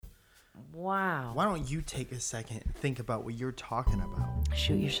Wow. Why don't you take a second and think about what you're talking about?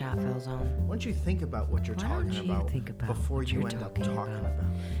 Shoot your shot, Phil Zone. Why don't you think about what you're Why talking don't you about think about before what you you're end up talking talking about? about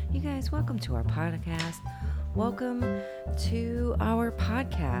it? You guys, welcome to our podcast. Welcome to our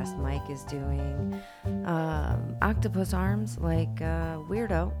podcast. Mike is doing octopus arms like a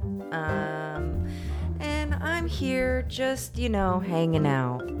weirdo. And I'm here just, hanging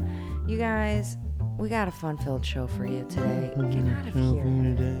out. You guys, we got a fun-filled show for you today. Get out of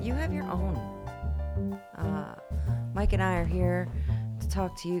here. You have your own. Mike and I are here to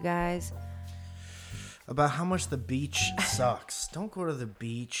talk to you guys. About how much the beach sucks. Don't go to the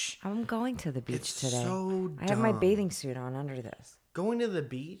beach. I'm going to the beach It's today. so I have my dumb. bathing suit on under this. Going to the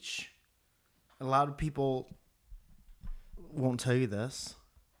beach, a lot of people won't tell you this.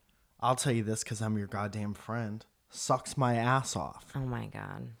 I'll tell you this because I'm your goddamn friend. Sucks my ass off. Oh my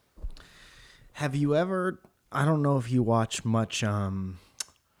God. Have you ever, I don't know if you watch much Mr.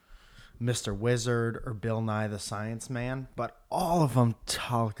 Wizard or Bill Nye the Science Man, but all of them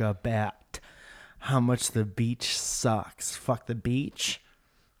talk about how much the beach sucks. Fuck the beach.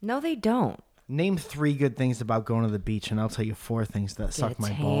 No, they don't. Name 3 good things about going to the beach, and I'll tell you 4 things that suck my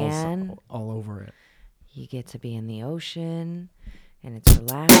tan. balls all over it. You get to be in the ocean and it's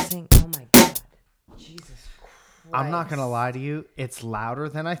relaxing. Oh my God. Jesus Christ. I'm not going to lie to you. It's louder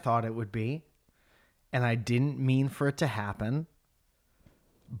than I thought it would be, and I didn't mean for it to happen.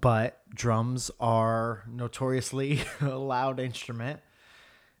 But drums are notoriously a loud instrument.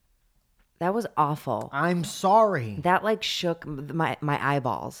 That was awful. I'm sorry. That shook my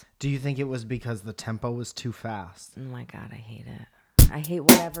eyeballs. Do you think it was because the tempo was too fast? Oh my God, I hate it. I hate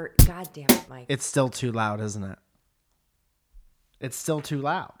whatever. God damn it, Mike. It's still too loud, isn't it? It's still too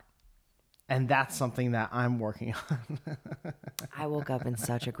loud. And that's something that I'm working on. I woke up in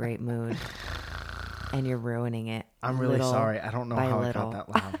such a great mood. And you're ruining it. I'm really sorry. I don't know how it got that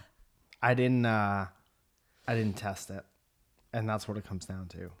loud. I didn't test it. And that's what it comes down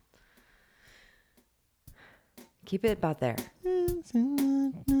to. Keep it about there.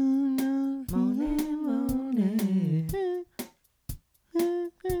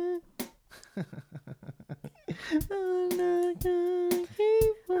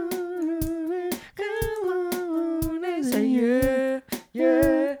 Say yeah,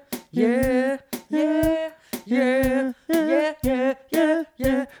 yeah, yeah, yeah, yeah, yeah, yeah, yeah,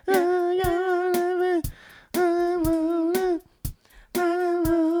 yeah,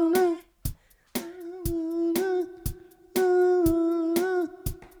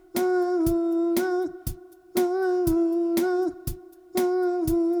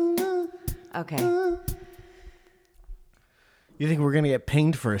 Okay. You think we're going to get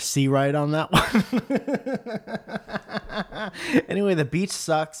pinged for a C right on that one? Anyway, the beach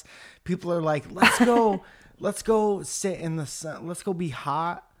sucks. People are like, let's go sit in the sun. Let's go be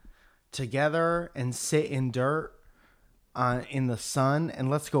hot together and sit in dirt in the sun.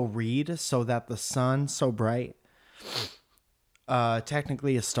 And let's go read so that the sun, so bright,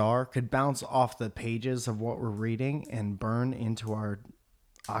 technically a star, could bounce off the pages of what we're reading and burn into our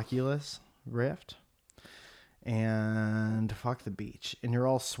Oculus Rift. And fuck the beach. And you're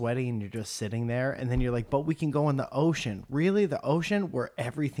all sweaty and you're just sitting there. And then you're like, but we can go in the ocean. Really? The ocean where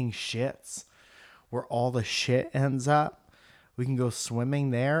everything shits? Where all the shit ends up? We can go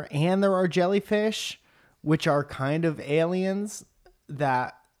swimming there. And there are jellyfish, which are kind of aliens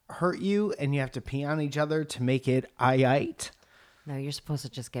that hurt you. And you have to pee on each other to make it aight. No, you're supposed to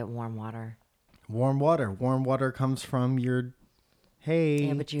just get warm water. Warm water. Warm water comes from your... Hey.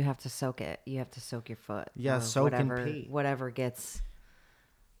 Yeah, but you have to soak it. You have to soak your foot. Yeah, or soak and whatever, pee. Whatever gets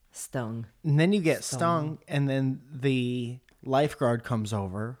stung. And then you get stung, and then the lifeguard comes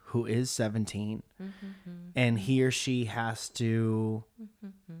over, who is 17, and he or she has to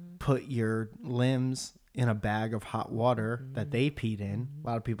put your limbs in a bag of hot water that they peed in. A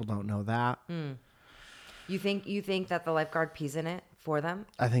lot of people don't know that. You think that the lifeguard pees in it for them?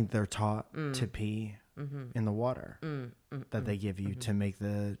 I think they're taught to pee in the water that they give you to make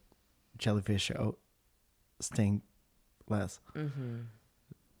the jellyfish sting less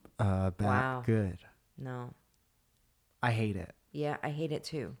bad. Wow. Good. No. I hate it. Yeah, I hate it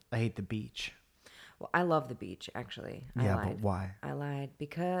too. I hate the beach. Well, I love the beach, actually. I Yeah, lied. but why? I lied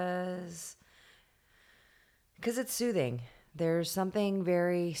because it's soothing. There's something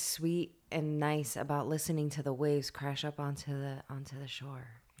very sweet and nice about listening to the waves crash up onto the shore.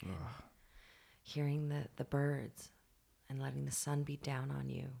 And hearing the birds and letting the sun beat down on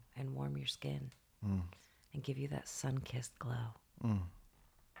you and warm your skin and give you that sun-kissed glow. Do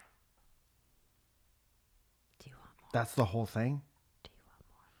you want more? That's the whole thing? Do you want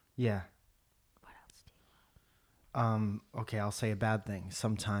more? Yeah. What else do you Okay, I'll say a bad thing.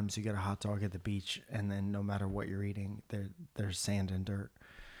 Sometimes you get a hot dog at the beach, and then no matter what you're eating, there's sand and dirt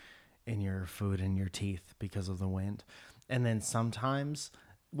in your food and your teeth because of the wind. And then sometimes,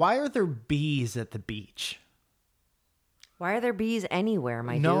 why are there bees at the beach? Why are there bees anywhere,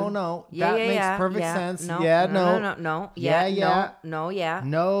 my dude? No. That makes perfect sense. No. Yeah. No. Yeah. No. Yeah.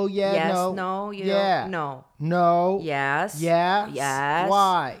 Yes. No. No. Yeah. No. No. Yes. Yes. Yes.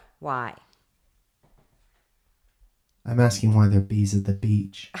 Why? Why? I'm asking why there are bees at the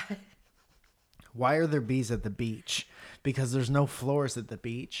beach. Why are there bees at the beach? Because there's no floors at the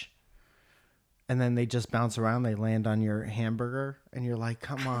beach. And then they just bounce around. They land on your hamburger. And you're like,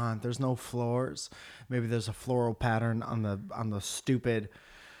 come on, there's no floors. Maybe there's a floral pattern on the stupid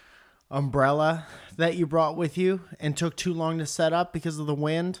umbrella that you brought with you and took too long to set up because of the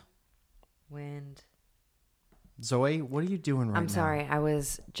wind. Wind. Zoe, what are you doing right now? I'm sorry. I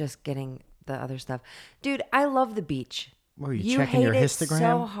was just getting the other stuff. Dude, I love the beach. What, are you checking your histogram? You hate it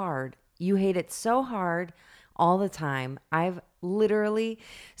so hard. You hate it so hard all the time. I've literally...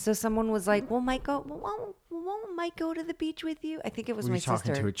 So someone was like, well, Mike, won't Mike go to the beach with you? I think it was my sister. Were you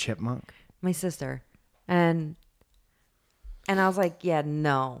talking to a chipmunk? My sister. And I was like, yeah,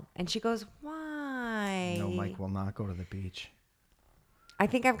 no. And she goes, why? No, Mike will not go to the beach. I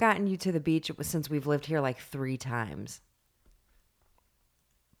think I've gotten you to the beach since we've lived here like 3 times.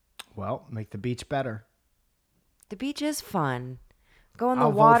 Well, make the beach better. The beach is fun. Go in the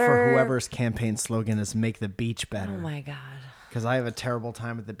I'll water. vote for whoever's campaign slogan is "Make the beach better." Oh my God. Because I have a terrible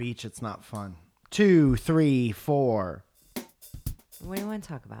time at the beach. It's not fun. 2, 3, 4. What do you want to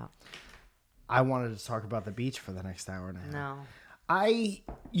talk about? I wanted to talk about the beach for the next hour and a half. No.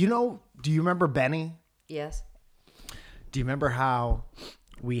 Do you remember Benny? Yes. Do you remember how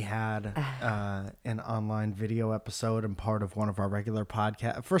we had an online video episode and part of one of our regular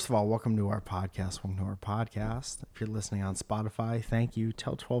podcasts? First of all, welcome to our podcast. If you're listening on Spotify, thank you.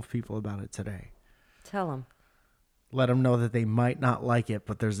 Tell 12 people about it today. Tell them. Let them know that they might not like it,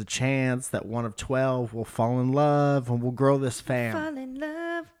 but there's a chance that one of 12 will fall in love and we'll grow this fam. Fall in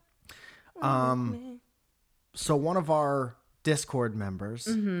love. So one of our Discord members,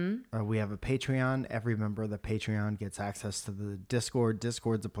 we have a Patreon. Every member of the Patreon gets access to the Discord.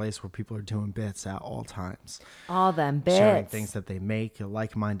 Discord's a place where people are doing bits at all times. All them bits. Sharing things that they make,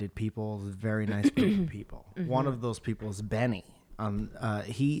 like-minded people, very nice group of people. One of those people is Benny.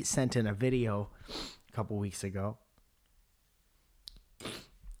 He sent in a video a couple weeks ago.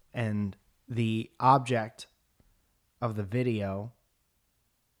 And the object of the video,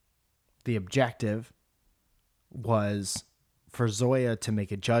 the objective was for Zoya to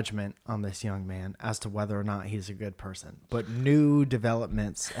make a judgment on this young man as to whether or not he's a good person. But new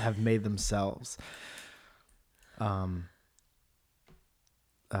developments have made themselves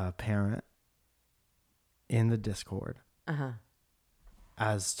apparent in the Discord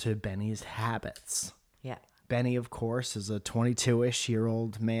as to Benny's habits. Yeah. Benny, of course, is a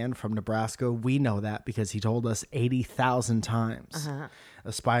 22-ish-year-old man from Nebraska. We know that because he told us 80,000 times.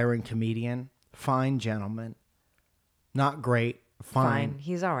 Aspiring comedian, fine gentleman. Not great. Fine.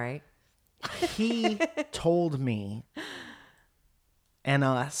 He's all right. He told me and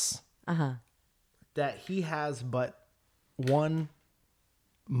us that he has but one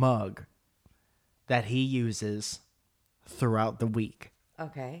mug that he uses throughout the week.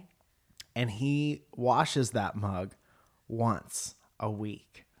 Okay. And he washes that mug once a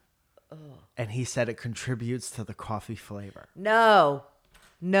week. Ugh. And he said it contributes to the coffee flavor. No.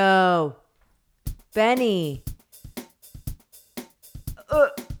 Benny.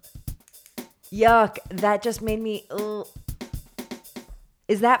 Yuck. That just made me...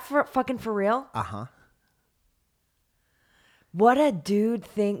 Is that fucking for real? Uh-huh. What a dude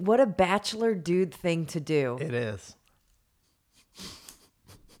thing. What a bachelor dude thing to do. It is.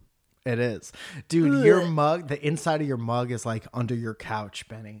 It is. Dude, your mug, the inside of your mug is like under your couch,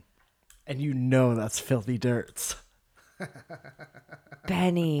 Benny. And you know that's filthy dirts.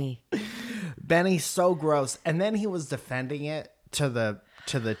 Benny. Benny's so gross. And then he was defending it to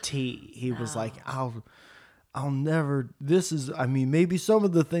the T. He was like, I'll never, this is, I mean, maybe some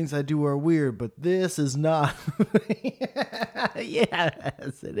of the things I do are weird, but this is not.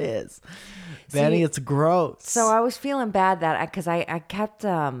 Yes, it is. Benny, it's gross. So I was feeling bad because I kept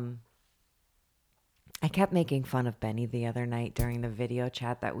making fun of Benny the other night during the video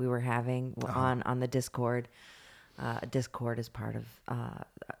chat that we were having on the Discord. Discord is part of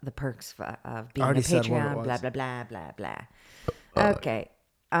the perks of being a Patreon, blah, blah, blah, blah, blah. Okay.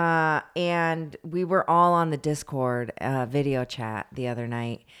 And we were all on the Discord video chat the other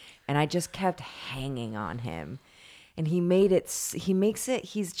night, and I just kept hanging on him. and he makes it,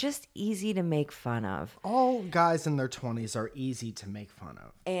 he's just easy to make fun of. All guys in their 20s are easy to make fun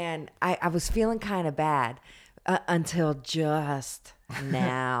of. And I was feeling kind of bad until just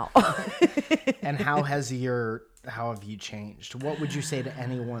now. And how have you changed? What would you say to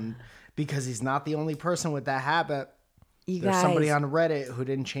anyone? Because he's not the only person with that habit. There's somebody on Reddit who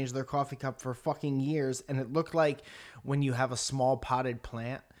didn't change their coffee cup for fucking years. And it looked like when you have a small potted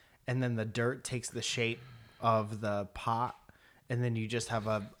plant and then the dirt takes the shape of the pot. And then you just have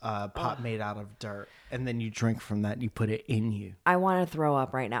a pot made out of dirt. And then you drink from that and you put it in you. I want to throw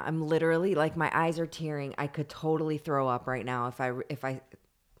up right now. I'm literally like, my eyes are tearing. I could totally throw up right now if I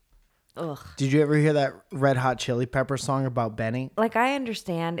ugh. Did you ever hear that Red Hot Chili Pepper song about Benny? Like, I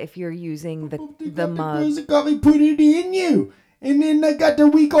understand if you're using the mug. The coffee, put it in you. And then I got the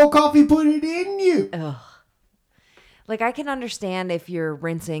weak old coffee, put it in you. Ugh. Like, I can understand if you're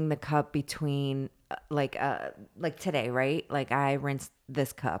rinsing the cup between, like today, right? Like, I rinsed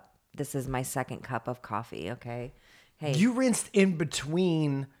this cup. This is my second cup of coffee, okay? Hey. You rinsed in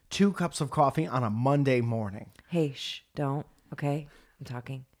between 2 cups of coffee on a Monday morning. Hey, don't, okay? I'm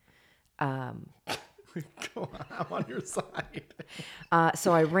talking. Go on, I'm on your side.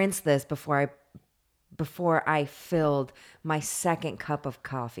 So I rinsed this before I filled my second cup of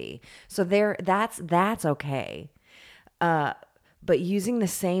coffee. So that's okay. But using the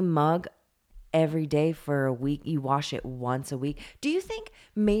same mug every day for a week, you wash it once a week. Do you think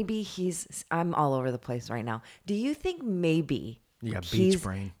maybe I'm all over the place right now. Do you think maybe you got beach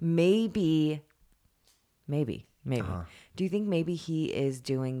brain? Maybe. Uh-huh. Do you think maybe he is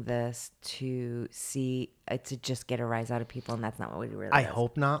doing this to just get a rise out of people, and that's not what he really I does?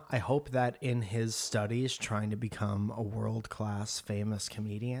 hope not. I hope that in his studies, trying to become a world-class famous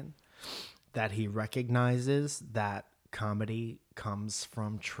comedian, that he recognizes that comedy comes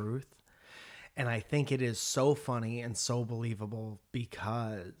from truth. And I think it is so funny and so believable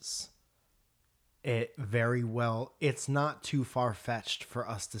because it's not too far-fetched for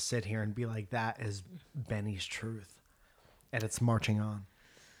us to sit here and be like, that is Benny's truth. And it's marching on.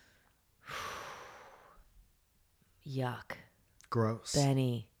 Yuck. Gross.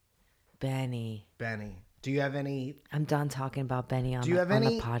 Benny. Do you have any... I'm done talking about Benny on the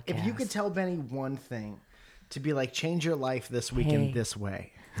podcast. If you could tell Benny one thing to be like, change your life this week in this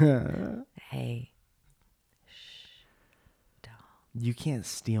way. Hey. You can't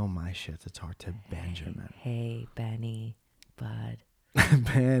steal my shit to talk to Benjamin. Hey, Benny. Bud.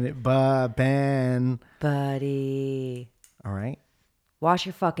 Ben. Buddy. All right. Wash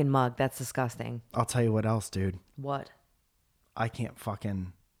your fucking mug. That's disgusting. I'll tell you what else, dude. What? I can't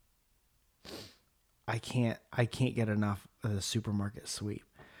get enough of the supermarket sweep.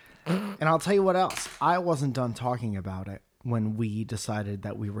 And I'll tell you what else. I wasn't done talking about it when we decided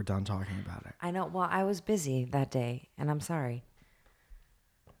that we were done talking about it. I know. Well, I was busy that day, and I'm sorry.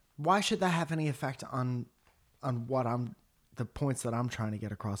 Why should that have any effect on the points that I'm trying to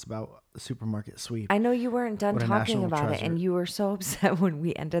get across about the supermarket sweep? I know you weren't done What a talking national about it, treasure. and you were so upset when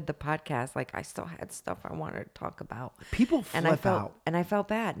we ended the podcast. Like, I still had stuff I wanted to talk about. People flip out. And I felt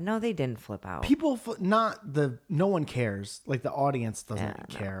bad. No, they didn't flip out. No one cares. Like, the audience doesn't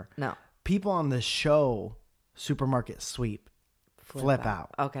care. No. People on the show, Supermarket Sweep, flip out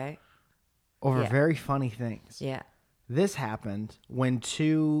Okay. over very funny things. Yeah. This happened when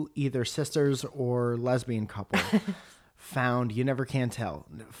 2 either sisters or lesbian couple found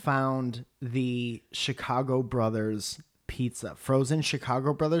the Chicago Brothers pizza, frozen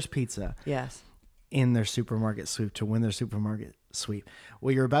Chicago Brothers pizza. Yes. In their supermarket sweep to win their supermarket sweep.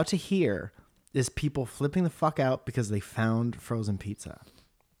 What you're about to hear is people flipping the fuck out because they found frozen pizza.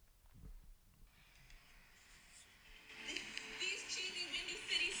 These cheesy Windy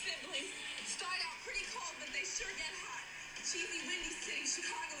City siblings start out pretty cold, but they sure get hot. Cheesy Windy City,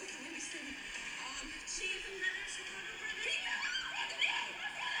 Chicago is the Windy City. Cheesy Chicago.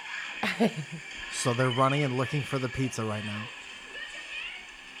 So they're running and looking for the pizza right now.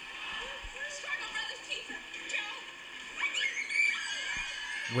 Chicago Brothers Pizza.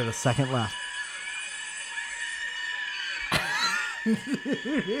 Go. With a second left.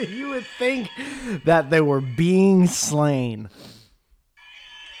 You would think that they were being slain.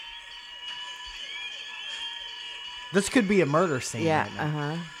 This could be a murder scene. Yeah. right now.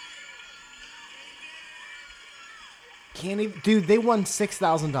 Uh-huh. Can't even, dude, they won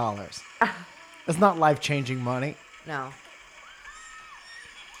 $6,000. It's not life-changing money. No.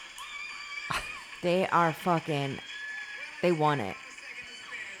 They won it.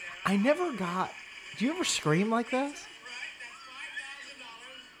 I never got... Do you ever scream like this?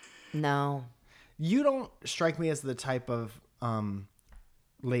 No. You don't strike me as the type of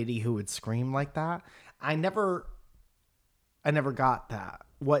lady who would scream like that. I never I never got that.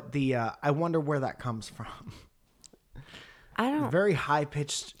 What the I wonder where that comes from. I don't. Very high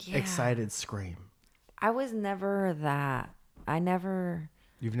pitched, Yeah. excited scream. I was never that. I never.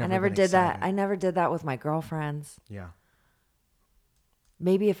 You've I never never been did that. excited. I never did that with my girlfriends. Yeah.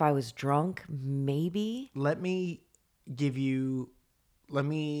 Maybe if I was drunk, maybe. Let me give you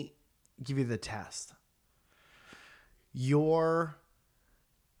the test. You're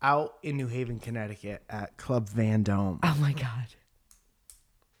out in New Haven, Connecticut at Club Van Dome, Oh my god.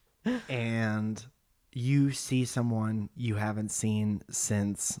 and you see someone you haven't seen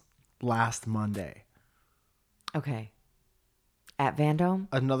since last Monday. Okay. At Van Dome?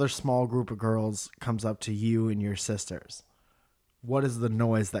 Another small group of girls comes up to you and your sisters. What is the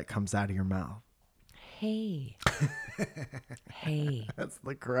noise that comes out of your mouth? Hey. Hey. That's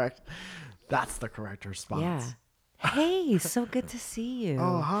the correct response. Yeah. Hey, so good to see you.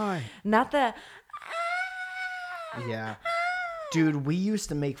 Oh, hi. Not the Yeah. Dude, we used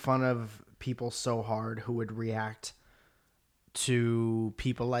to make fun of people so hard who would react to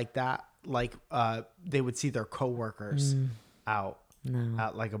people like that. Like they would see their coworkers out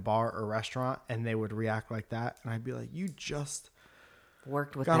at like a bar or restaurant and they would react like that. And I'd be like, you just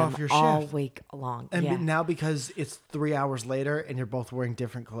worked with got them off your all shift. week long. And yeah. now because it's 3 hours later and you're both wearing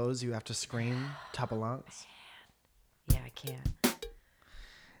different clothes, you have to scream top of lungs. Yeah, I can't.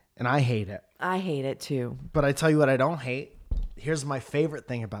 And I hate it. I hate it too. But I tell you what I don't hate. Here's my favorite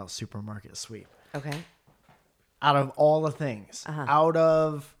thing about Supermarket Sweep. Okay. Out of all the things, out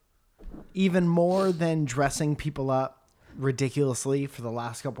of even more than dressing people up ridiculously for the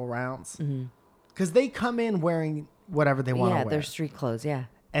last couple rounds, because they come in wearing whatever they want to Yeah, wear. they're street clothes. Yeah.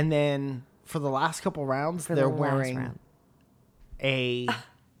 And then for the last couple rounds, For they're the last wearing round. a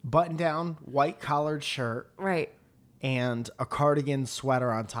button-down white collared shirt Right. and a cardigan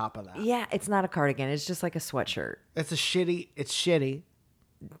sweater on top of that. Yeah, it's not a cardigan. It's just like a sweatshirt. It's shitty.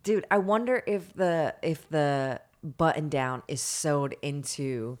 Dude, I wonder if the button down is sewed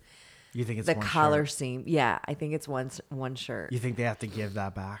into You think it's the one collar shirt? seam. Yeah, I think it's one shirt. You think they have to give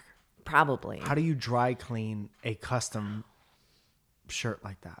that back? Probably. How do you dry clean a custom shirt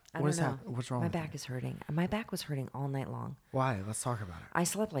like that? I What is don't know. that? What's wrong My with back it? is hurting. My back was hurting all night long. Why? Let's talk about it. I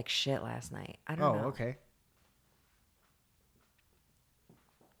slept like shit last night. I don't know. Okay.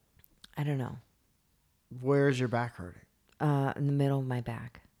 I don't know. Where's your back hurting? In the middle of my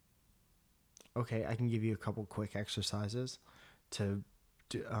back. Okay, I can give you a couple quick exercises to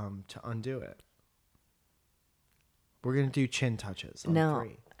undo it. We're gonna do chin touches on No.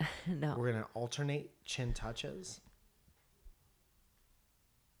 3. No. We're gonna alternate chin touches.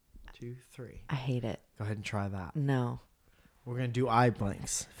 2, 3. I hate it. Go ahead and try that. No. We're gonna do eye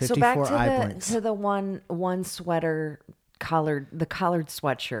blinks. 54 So back to eye blinks. the one sweater collared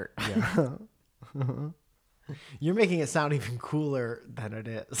sweatshirt. You're making it sound even cooler than it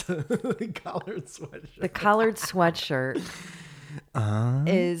is. The collared sweatshirt. The collared sweatshirt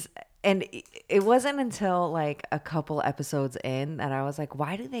is, and it wasn't until like a couple episodes in that I was like,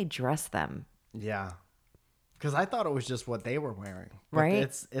 why do they dress them? Yeah. Because I thought it was just what they were wearing. But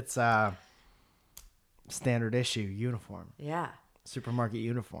Right? It's a standard issue uniform. Yeah. Supermarket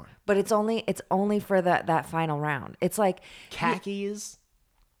uniform. But it's only for that final round. It's like, Khakis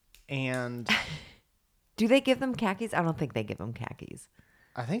and do they give them khakis? I don't think they give them khakis.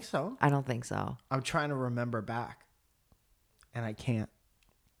 I think so. I don't think so. I'm trying to remember back. And I can't.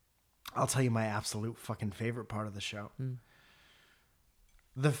 I'll tell you my absolute fucking favorite part of the show.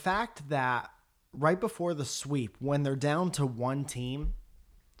 The fact that right before the sweep, when they're down to one team,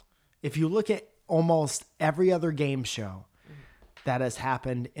 if you look at almost every other game show that has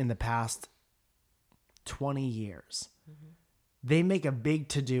happened in the past 20 years, they make a big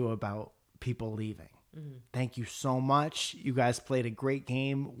to-do about people leaving. Thank you so much. You guys played a great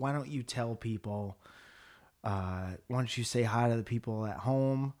game. Why don't you tell people, why don't you say hi to the people at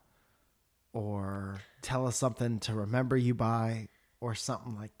home or tell us something to remember you by or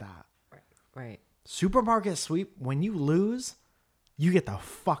something like that. Right. Supermarket Sweep, when you lose, you get the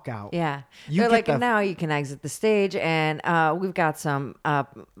fuck out. Yeah. You They're get like, the- now you can exit the stage and we've got some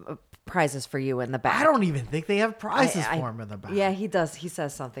prizes for you in the back. I don't even think they have prizes for him in the back. Yeah, he does. He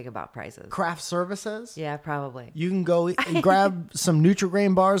says something about prizes. Craft services. Yeah, probably. You can go and grab some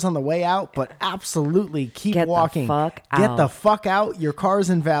Nutri-Grain bars on the way out, but absolutely keep Get the walking. fuck Get out. the fuck out. Your car's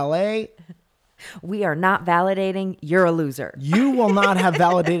in valet. We are not validating. You're a loser. You will not have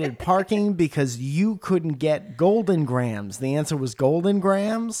validated parking because you couldn't get Golden Grams. The answer was Golden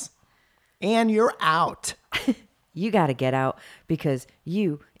Grams, and you're out. You got to get out because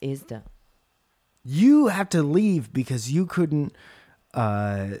you is dumb. You have to leave because you couldn't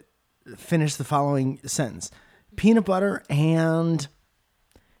finish the following sentence. Peanut butter and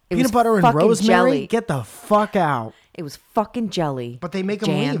It was peanut butter and fucking rosemary. jelly. Get the fuck out. It was fucking jelly. But they make them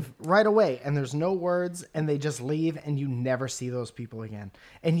jam. leave right away, and there's no words, and they just leave, and you never see those people again.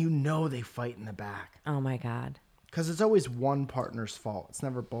 And you know they fight in the back Oh my God. because it's always one partner's fault. It's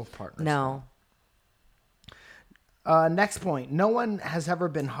never both partners. No. Next point. No one has ever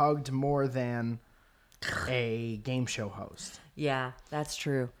been hugged more than a game show host, Yeah, that's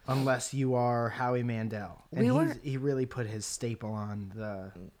true. unless you are Howie Mandel. And We were- he really put his staple on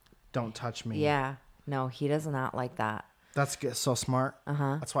the "Don't touch me." Yeah. No, he does not like that. That's good. So smart.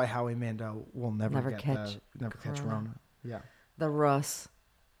 Uh-huh. That's why Howie Mandel will never catch catch Rona. Yeah. The Russ.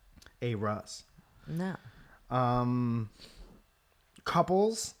 A Russ. No.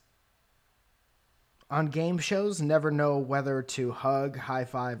 Couples on game shows never know whether to hug, high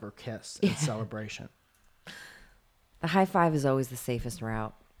five, or kiss in celebration. The high five is always the safest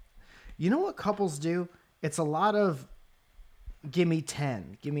route. You know what couples do? It's a lot of give me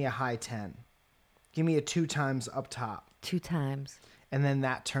 10, give me a high 10, give me a 2 times up top. 2 times. And then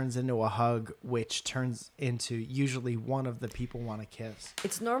that turns into a hug, which turns into usually one of the people want to kiss.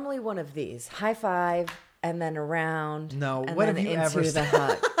 It's normally one of these. High five and then around. No, and what then have you into ever the said?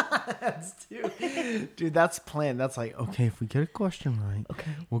 hug. Dude, that's planned. That's like, okay, if we get a question right,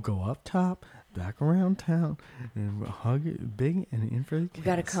 we'll go up top, back around town, and we'll hug it big and in for the kiss. You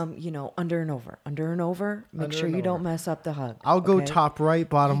got to come, under and over. Under and over. Make Under sure and you don't over. mess up the hug. I'll go okay? top right,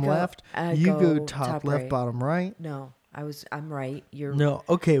 bottom You go- left. I You go go top, top left, right. bottom right. No, I'm right. You're No,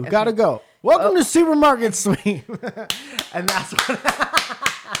 okay, we gotta go. Welcome to Supermarket Sweep. And that's what.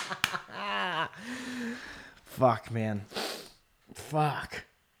 Fuck, man. Fuck.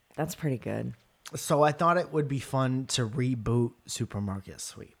 That's pretty good. So I thought it would be fun to reboot Supermarket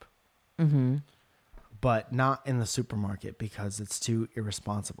Sweep. But not in the supermarket because it's too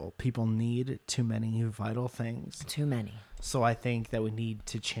irresponsible. People need too many vital things. Too many. So I think that we need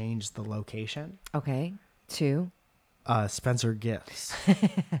to change the location. Okay. 2. Spencer Gifts.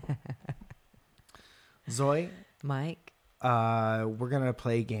 Zoe, Mike. we're going to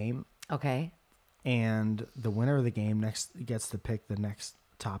play a game. Okay. And the winner of the game next gets to pick the next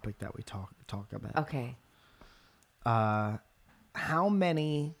topic that we talk about. Okay. How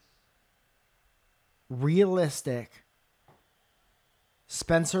many realistic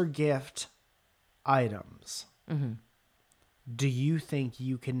Spencer Gift items do you think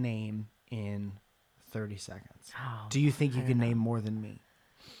you can name in 30 seconds? Oh, Do you think you can name more than me?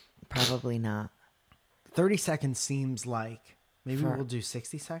 Probably not. 30 seconds seems like maybe For- we'll do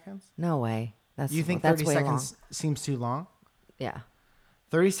 60 seconds. No way. That's You think that's 30 way seconds long. seems too long? Yeah.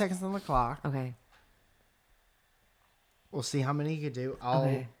 30 seconds on the clock. Okay. We'll see how many you can do.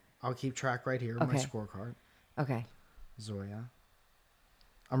 Okay. I'll keep track right here on my Okay. scorecard. Okay. Zoya.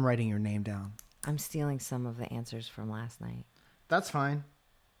 I'm writing your name down. I'm stealing some of the answers from last night. That's fine.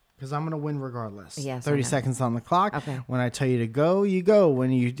 Because I'm going to win regardless. Yes, I 30 know. seconds on the clock. Okay. When I tell you to go, you go.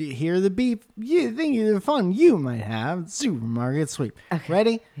 When you hear the beep, you think of the fun you might have. Supermarket Sweep. Okay.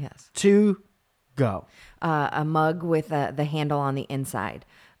 Ready? Yes. 2, go. A mug with the handle on the inside.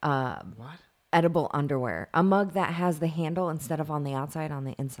 What? Edible underwear. A mug that has the handle instead of on the outside, on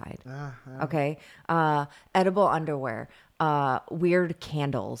the inside. Okay. Edible underwear. Weird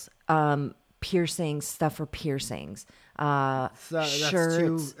candles. Piercings, stuff for piercings.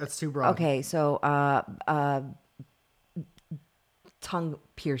 Shirts. That's too broad. Okay, so tongue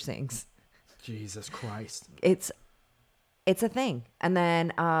piercings. Jesus Christ. It's a thing. And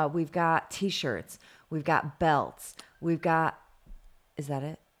then we've got t-shirts. We've got belts. We've got. Is that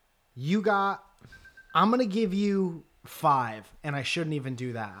it? I'm going to give you 5, and I shouldn't even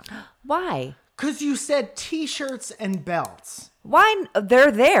do that. Why? Because you said t-shirts and belts. Why?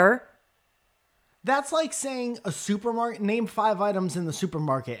 They're there. That's like saying a supermarket, name 5 items in the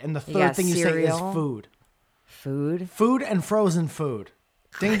supermarket, and the third got thing you say cereal. is food. Food. Food and frozen food.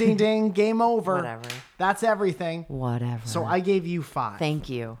 Ding, ding, ding. Game over. Whatever. That's everything. Whatever. So I gave you 5. Thank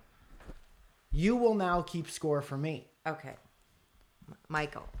you. You will now keep score for me. Okay.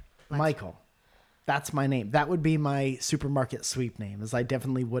 Michael. Michael. That's my name. That would be my supermarket sweep name, as I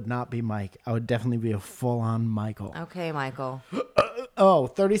definitely would not be Mike. I would definitely be a full-on Michael. Okay, Michael.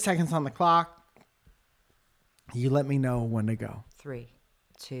 30 seconds on the clock. You let me know when to go. 3,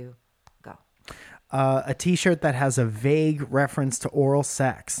 2, go. A t-shirt that has a vague reference to oral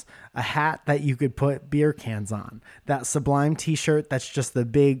sex, a hat that you could put beer cans on, that Sublime t-shirt that's just the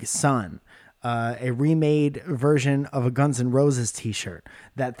big sun, a remade version of a Guns N' Roses t-shirt,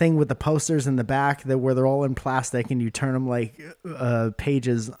 that thing with the posters in the back where they're all in plastic and you turn them like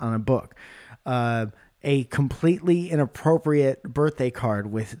pages on a book, a completely inappropriate birthday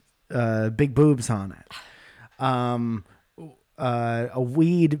card with big boobs on it. A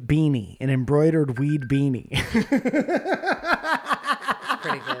weed beanie, an embroidered weed beanie.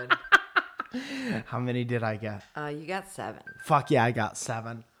 Pretty good. How many did I get? You got 7. Fuck yeah, I got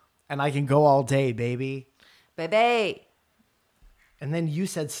 7. And I can go all day, baby. Baby. And then you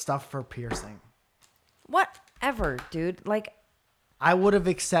said stuff for piercing. Whatever, dude. Like, I would have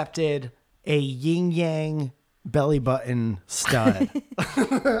accepted a yin yang belly button stud.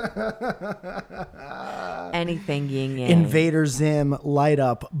 anything yin yang. Invader Zim light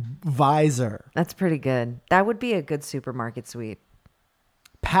up visor. That's pretty good. That would be a good supermarket sweep.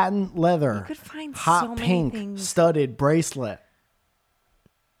 Patent leather. You could find hot so many pink things. studded bracelet.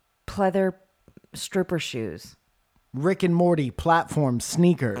 Pleather stripper shoes. Rick and Morty platform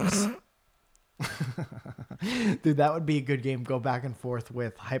sneakers. Dude, that would be a good game. Go back and forth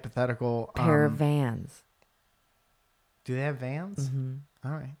with hypothetical. Pair of Vans. Do they have Vans? Mm-hmm.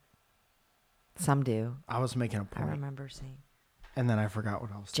 All right. Some do. I was making a I point. remember seeing. And then I forgot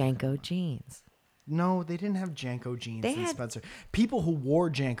what I was Janko jeans. No, they didn't have Janko jeans They in had- Spencer. People who wore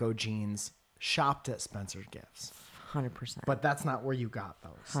Janko jeans shopped at Spencer's Gifts. 100%. But that's not where you got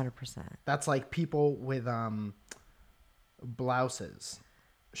those. 100%. That's like people with blouses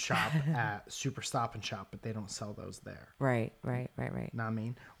shop at Super Stop and Shop, but they don't sell those there. Right. Know what I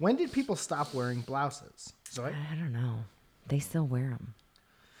mean? When did people stop wearing blouses? Zoe? I don't know. They still wear them.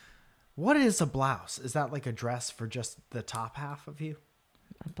 What is a blouse? Is that like a dress for just the top half of you?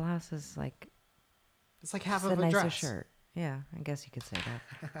 A blouse is like It's like half it's of a a nicer dress. shirt. Yeah, I guess you could say that.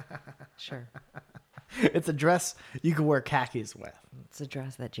 Sure. It's a dress you can wear khakis with. It's a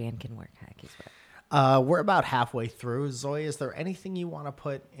dress that Jan can wear khakis with. We're about halfway through. Zoe, is there anything you want to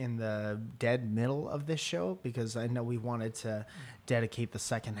put in the dead middle of this show? Because I know we wanted to dedicate the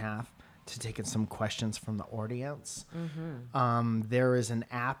second half to taking some questions from the audience. Mm-hmm. There is an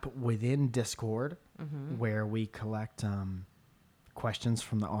app within Discord where we collect questions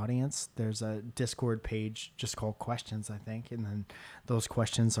from the audience. There's a Discord page just called Questions, I think. And then those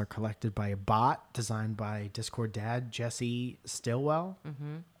questions are collected by a bot designed by Discord dad, Jesse Stillwell.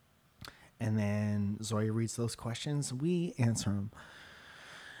 And then Zoe reads those questions. We answer them.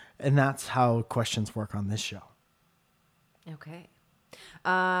 And that's how questions work on this show. Okay.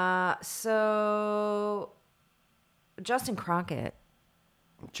 So Justin Crockett.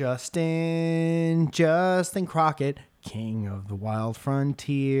 Justin Crockett, king of the wild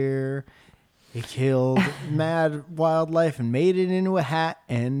frontier. He killed mad wildlife and made it into a hat,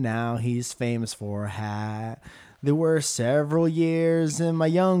 and now he's famous for a hat. There were several years in my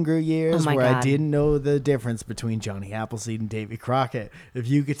younger years my where I God. didn't know the difference between Johnny Appleseed and Davy Crockett. If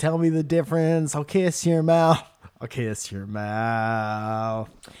you could tell me the difference, I'll kiss your mouth. I'll kiss your mouth.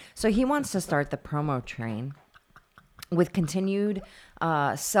 So he wants to start the promo train with continued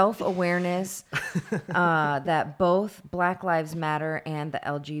self-awareness that both Black Lives Matter and the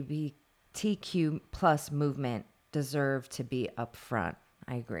LGBTQ plus movement deserve to be up front.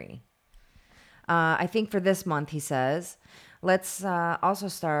 I agree. I think for this month, he says, let's also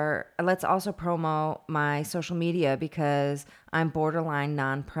promo my social media because I'm borderline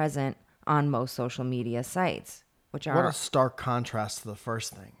non-present on most social media sites, which What are a stark contrast to the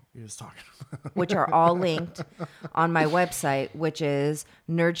first thing he was talking about. which are all linked on my website, which is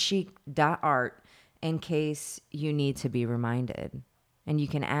nerdchic.art, in case you need to be reminded. And you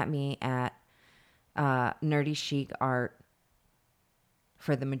can at me at Nerdy Chic Art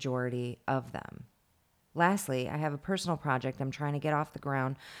for the majority of them. Lastly, I have a personal project I'm trying to get off the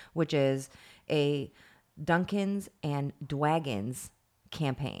ground, which is a Dunkins and Dwagons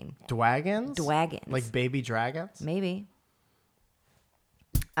campaign. Dwagons? Dwagons. Like baby dragons? Maybe.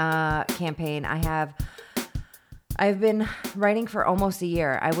 Campaign. I've been writing for almost a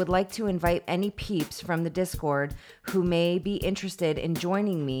year. I would like to invite any peeps from the Discord who may be interested in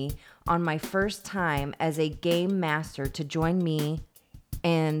joining me on my first time as a game master to join me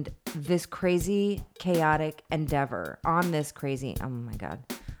and this crazy chaotic endeavor on this crazy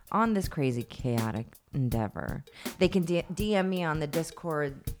chaotic endeavor. They can DM me on the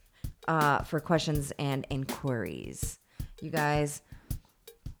Discord for questions and inquiries. You guys,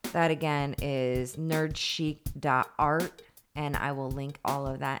 that again is nerdchic.art, and I will link all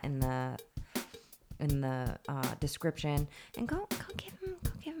of that in the description. And go give him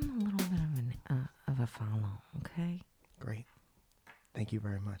a little bit of a follow, okay? Great. Thank you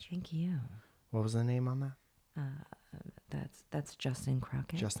very much. Thank you. What was the name on that? That's Justin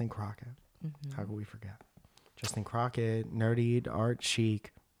Crockett. Justin Crockett. How could we forget? Justin Crockett, Nerdy Art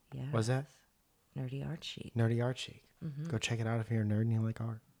Chic. Yeah. What's that? Nerdy Art Chic. Nerdy Art Chic. Go check it out if you're a nerd and you like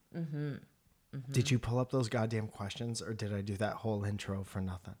art. Did you pull up those goddamn questions, or did I do that whole intro for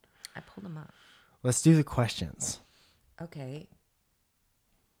nothing? I pulled them up. Let's do the questions. Okay.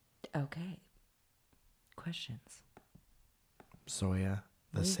 Okay. Questions. Soya,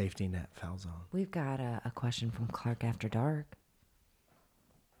 the safety net foul zone. We've got a question from Clark After Dark.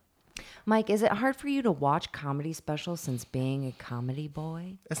 Mike, is it hard for you to watch comedy specials since being a comedy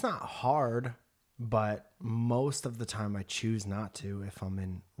boy? It's not hard, but most of the time I choose not to if I'm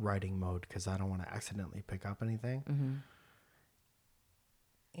in writing mode because I don't want to accidentally pick up anything.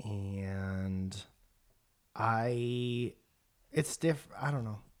 And it's different. I don't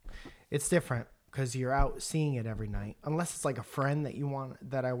know. It's different because you're out seeing it every night. Unless it's like a friend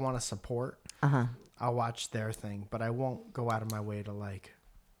that I want to support. I'll watch their thing, but I won't go out of my way to like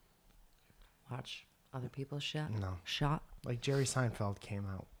Watch other people's shit? No. Shot? Like Jerry Seinfeld came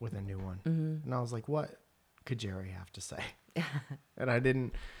out with a new one. And I was like, what could Jerry have to say? And I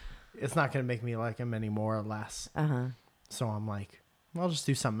didn't, it's not going to make me like him any more or less. So I'm like, I'll just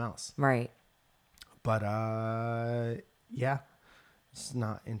do something else. Right. But yeah, it's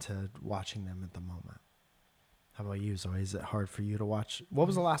not into watching them at the moment. How about you, Zoe? Is it hard for you to watch? What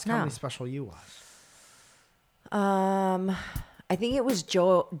was the last comedy special you watched? I think it was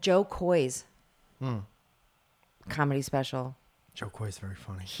Joe Coy's comedy special. Joe Coy's very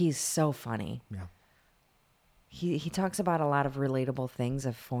funny. He's so funny. Yeah. He talks about a lot of relatable things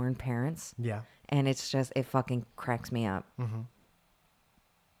of foreign parents. Yeah. And it fucking cracks me up.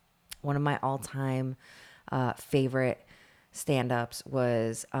 One of my all-time favorite stand-ups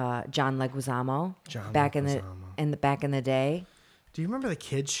was John Leguizamo. Back in the day. Do you remember the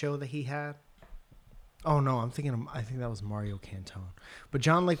kids show that he had? Oh no, I think that was Mario Cantone. But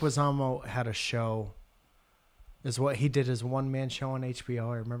John Leguizamo had a show. Is what he did his one-man show on HBO.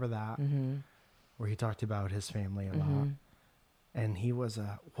 I remember that. Where he talked about his family a lot. And he was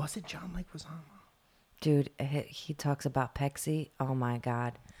it John Leguizamo? Dude, he talks about Pepsi. Oh my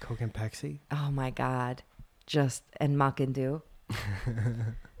God. Coke and Pepsi? Oh my God. And Makindu.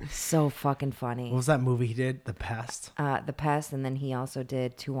 So fucking funny. What was that movie he did? The Pest? The Pest, and then he also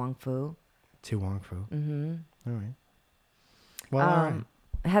did Tu Wong Fu. Tu Wong Fu. All right. Well, all right.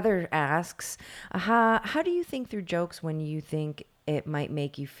 Heather asks, how do you think through jokes when you think it might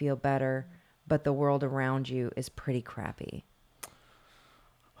make you feel better, but the world around you is pretty crappy?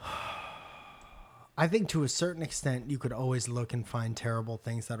 I think to a certain extent, you could always look and find terrible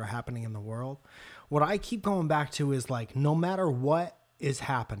things that are happening in the world. What I keep going back to is like, no matter what is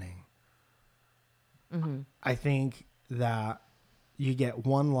happening, I think that you get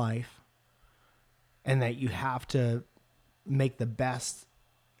one life and that you have to make the best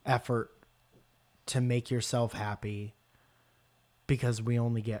effort to make yourself happy because we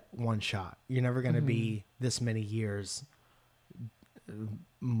only get one shot. You're never going to be this many years,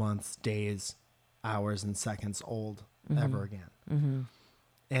 months, days, hours, and seconds old ever again.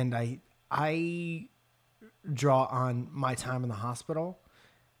 And I draw on my time in the hospital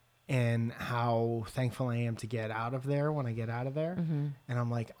and how thankful I am to get out of there when I get out of there. And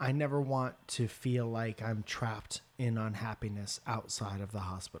I'm like, I never want to feel like I'm trapped in unhappiness outside of the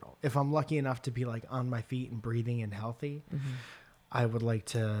hospital. If I'm lucky enough to be like on my feet and breathing and healthy, I would like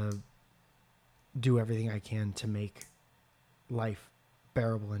to do everything I can to make life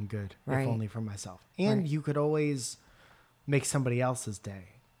bearable and good, Right. if only for myself. And you could always make somebody else's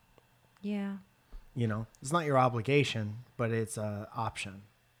day. Yeah. You know, it's not your obligation, but it's an option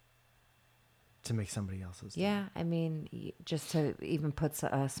to make somebody else's day. Yeah. I mean, just to even put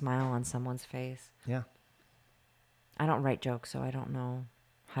a smile on someone's face. Yeah. I don't write jokes, so I don't know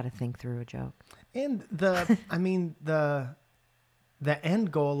how to think through a joke. And I mean, the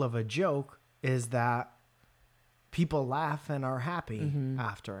end goal of a joke is that people laugh and are happy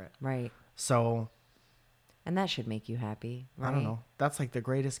after it. Right. So And that should make you happy. Right? I don't know. That's like the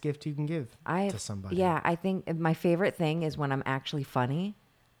greatest gift you can give to somebody. Yeah, I think my favorite thing is when I'm actually funny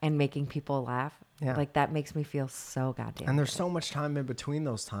and making people laugh. Yeah. Like that makes me feel so goddamn And there's good. so much time in between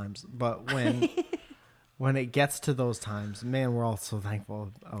those times. But when when it gets to those times, man, we're all so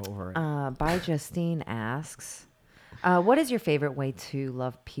thankful over it. By Justine asks, what is your favorite way to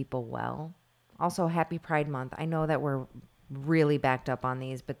love people well? Also, happy Pride Month. I know that we're really backed up on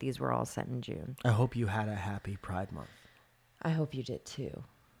these, but these were all sent in June. I hope you had a happy Pride Month. I hope you did too.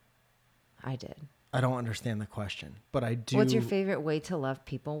 I did. I don't understand the question, but I do. What's your favorite way to love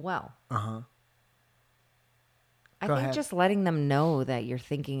people well? Uh-huh. I Go think ahead. just letting them know that you're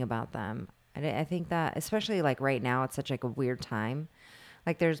thinking about them. I think that, especially like right now, it's such like a weird time.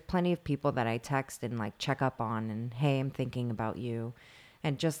 Like there's plenty of people that I text and like check up on and, hey, I'm thinking about you.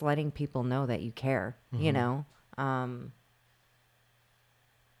 And just letting people know that you care, you know? I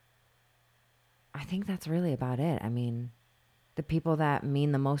think that's really about it. I mean, the people that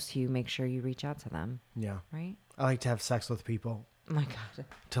mean the most to you, make sure you reach out to them, Yeah. right? I like to have sex with people Oh my God.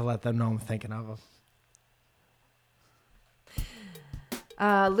 to let them know I'm thinking of them.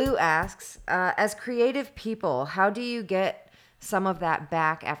 Lou asks, as creative people, how do you get some of that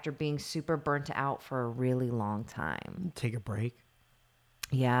back after being super burnt out for a really long time? Take a break.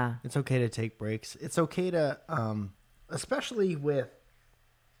 Yeah. It's okay to take breaks. It's okay to, especially with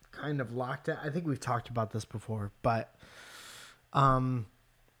kind of lockdown. I think we've talked about this before, but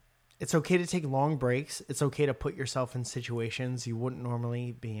it's okay to take long breaks. It's okay to put yourself in situations you wouldn't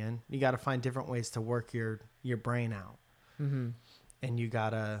normally be in. You got to find different ways to work your brain out. Mm-hmm. And you got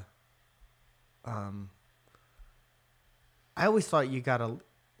to, I always thought you got to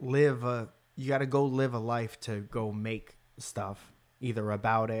go live a life to go make stuff either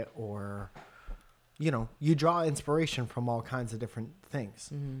about it or, you draw inspiration from all kinds of different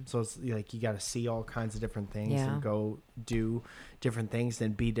things. Mm-hmm. So it's like you got to see all kinds of different things and go do different things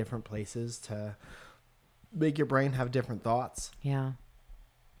and be different places to make your brain have different thoughts. Yeah.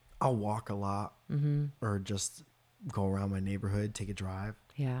 I'll walk a lot or just go around my neighborhood, take a drive.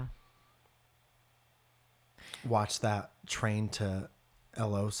 Yeah. Watch that Train to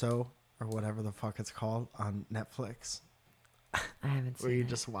El Oso or whatever the fuck it's called on Netflix. I haven't seen Where you it.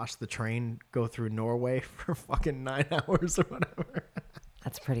 just watch the train go through Norway for fucking 9 hours or whatever.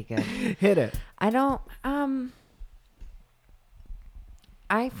 That's pretty good. Hit it. I don't,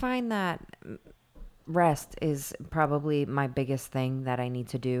 I find that rest is probably my biggest thing that I need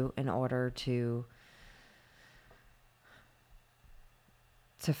to do in order to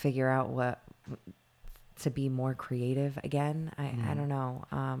figure out what to be more creative again. I don't know.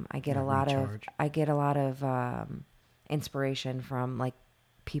 I get a lot of inspiration from like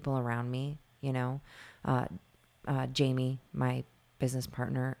people around me, Jamie, my business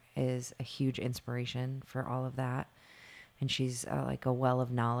partner, is a huge inspiration for all of that. And she's like a well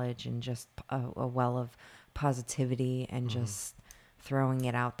of knowledge and just a well of positivity and just throwing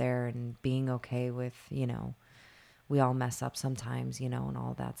it out there and being okay with, we all mess up sometimes, and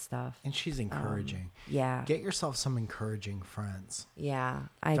all that stuff. And she's encouraging. Yeah. Get yourself some encouraging friends. Yeah.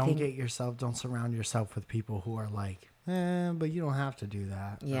 Don't surround yourself with people who are like, but you don't have to do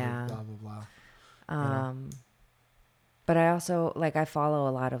that. Yeah. Or blah, blah, blah. But I also I follow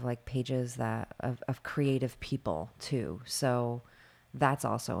a lot of pages that of creative people too. So that's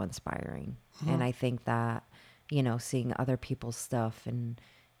also inspiring. And I think that, seeing other people's stuff and,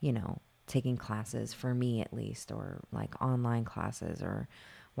 taking classes for me at least, or online classes or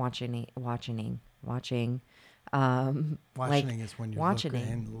watching. Watching is when you look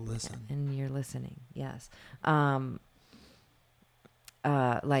and listen. And you're listening. Yes.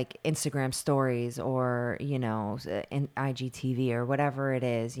 Instagram stories or, in IGTV or whatever it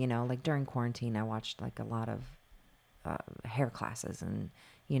is, during quarantine, I watched a lot of hair classes and,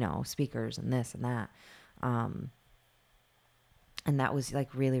 speakers and this and that. And that was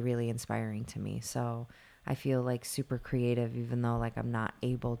really, really inspiring to me. So I feel super creative, even though I'm not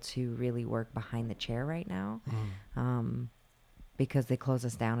able to really work behind the chair right now. Because they close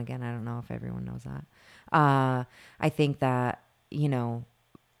us down again. I don't know if everyone knows that. I think that,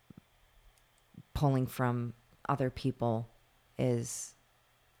 pulling from other people is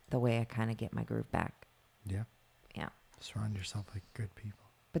the way I kind of get my groove back. Yeah. Yeah. Surround yourself with good people.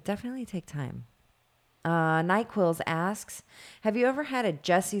 But definitely take time. Nightquills asks, have you ever had a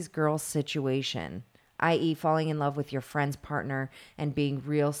Jesse's girl situation, i.e. falling in love with your friend's partner and being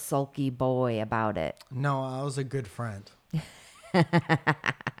real sulky boy about it? No, I was a good friend.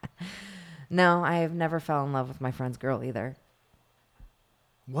 No, I have never fell in love with my friend's girl either.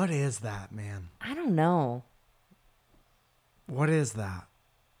 What is that, man? I don't know. What is that?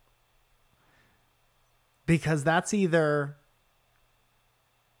 Because that's either...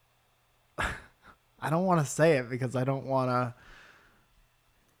 I don't want to say it because I don't want to...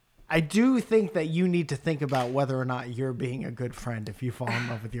 I do think that you need to think about whether or not you're being a good friend if you fall in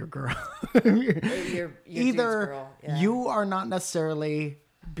love with your girl. Your Either girl. Yeah. you are not necessarily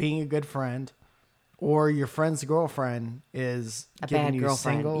being a good friend, or your friend's girlfriend is A giving bad you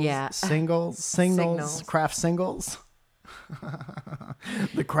girlfriend. signals, Signals. craft singles.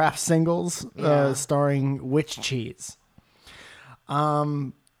 The craft singles, Yeah. starring Witch Cheese.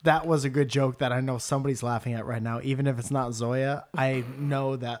 That was a good joke that I know somebody's laughing at right now. Even if it's not Zoya, I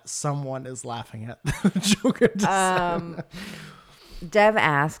know that someone is laughing at the joke. Dev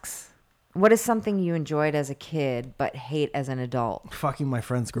asks, what is something you enjoyed as a kid but hate as an adult? Fucking my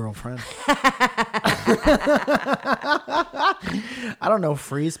friend's girlfriend. I don't know.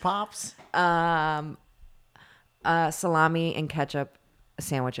 Freeze pops? Salami and ketchup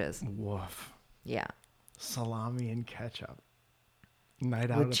sandwiches. Woof. Yeah. Salami and ketchup.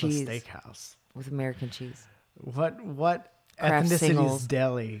 Night out With at cheese. the steakhouse. with American cheese. What Craft ethnicity's singles.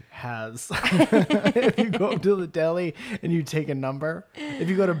 deli has? If you go to the deli and you take a number, if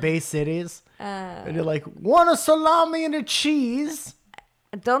you go to Bay Cities and you're like, want a salami and a cheese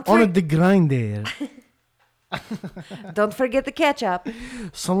Don't on a for- grinder, don't forget the ketchup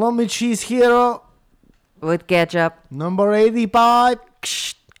salami cheese hero with ketchup number 85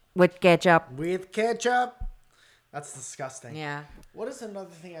 with ketchup. with ketchup. That's disgusting. Yeah. What is another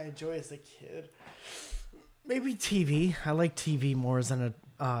thing I enjoy as a kid? Maybe TV. I like TV more as a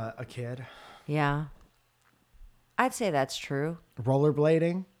kid. Yeah. I'd say that's true.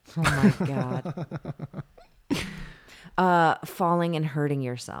 Rollerblading. Oh my god. Falling and hurting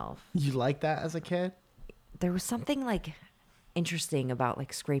yourself. You like that as a kid? There was something like interesting about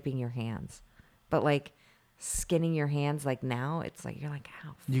like scraping your hands, but like skinning your hands. Like now, it's like you're like,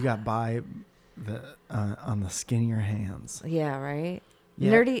 ow. You got by the on the skin of your hands. Yeah, right.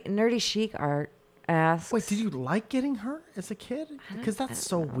 Yeah. Nerdy chic art asks. Wait, did you like getting hurt as a kid? Because that's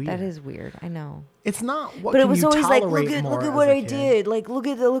so weird. That is weird. I know. It's not what. But it can was you always like, tolerate look more at as what a I kid? did. Like, look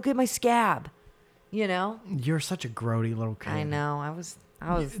at my scab. You know. You're such a grody little kid. I know. I was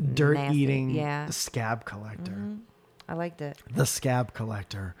Dirt nasty. eating Yeah, scab collector. I liked it. The scab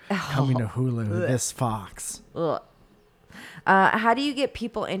collector coming to Hulu this Fox. Ugh. How do you get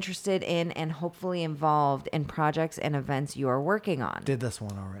people interested in and hopefully involved in projects and events you are working on? Did this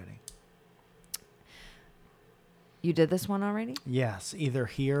one already. You did this one already? Yes, either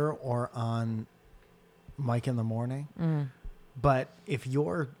here or on Mike in the Morning. But if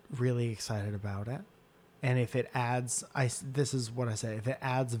you're really excited about it, and if it adds, this is what I say, if it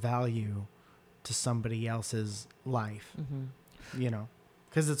adds value to somebody else's life, you know,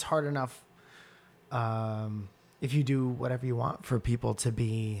 because it's hard enough if you do whatever you want for people to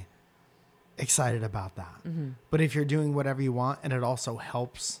be excited about that. But if you're doing whatever you want and it also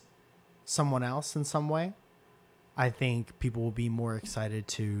helps someone else in some way, I think people will be more excited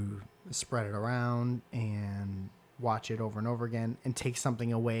to spread it around and watch it over and over again and take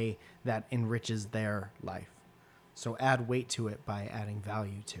something away that enriches their life. So add weight to it by adding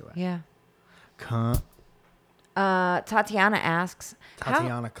value to it. Yeah. Cunt. Tatiana asks,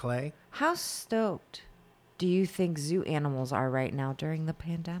 Tatiana Clay. how stoked do you think zoo animals are right now during the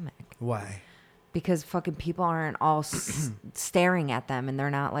pandemic? Why? Because fucking people aren't all staring at them and they're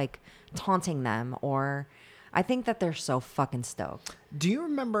not like taunting them, or I think that they're so fucking stoked. Do you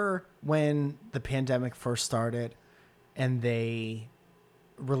remember when the pandemic first started and they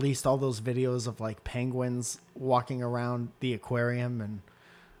released all those videos of like penguins walking around the aquarium and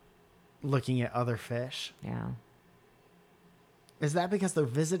looking at other fish? Yeah. Is that because they're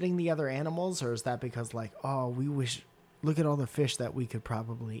visiting the other animals, or is that because like, oh, we wish, look at all the fish that we could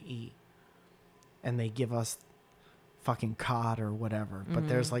probably eat, and they give us fucking cod or whatever, but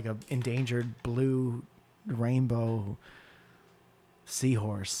there's like a endangered blue rainbow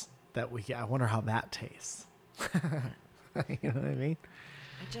seahorse that I wonder how that tastes. You know what I mean?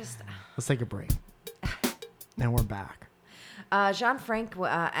 Let's take a break. And we're back. Jean-Franc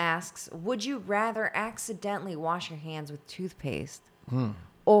asks, would you rather accidentally wash your hands with toothpaste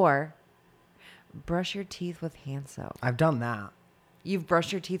or brush your teeth with hand soap? I've done that. You've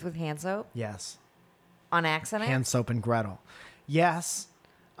brushed your teeth with hand soap Yes. on accident? Hand soap and Gretel. Yes.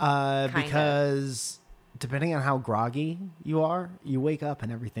 Because depending on how groggy you are, you wake up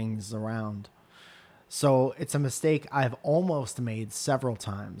and everything's around. So it's a mistake I've almost made several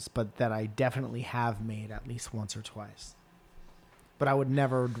times, but that I definitely have made at least once or twice. But I would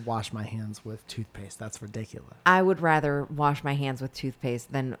never wash my hands with toothpaste. That's ridiculous. I would rather wash my hands with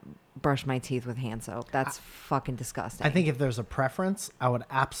toothpaste than brush my teeth with hand soap. That's fucking disgusting. I think if there's a preference, I would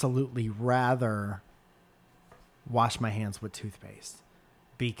absolutely rather wash my hands with toothpaste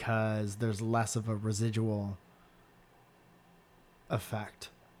because there's less of a residual effect.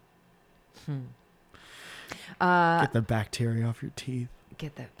 Get the bacteria off your teeth.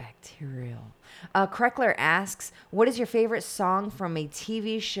 Get that bacterial. Kreckler asks, what is your favorite song from a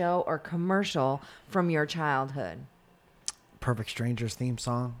TV show or commercial from your childhood? Perfect Strangers theme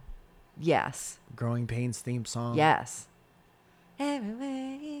song. Yes. Growing Pains theme song. Yes.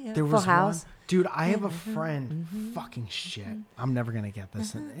 Everywhere you go. There Full was House. one. Dude, I have a friend. Fucking shit. I'm never going to get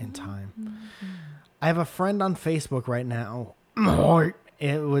this in time. I have a friend on Facebook right now.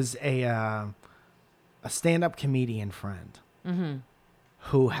 It was a stand-up comedian friend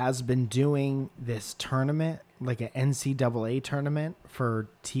who has been doing this tournament, like an NCAA tournament for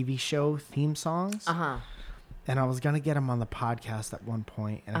TV show theme songs. Uh-huh. And I was going to get him on the podcast at one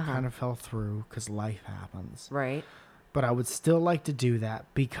point, and it kind of fell through because life happens. Right. But I would still like to do that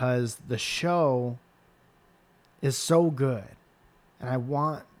because the show is so good And I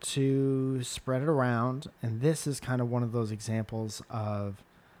want to spread it around. And this is kind of one of those examples of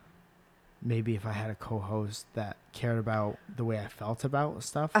maybe if I had a co-host that cared about the way I felt about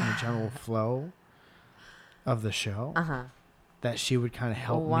stuff and the general flow of the show, that she would kind of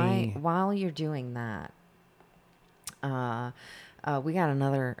help me. While you're doing that, we got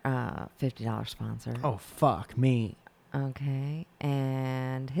another $50 sponsor. Oh, fuck me. Okay.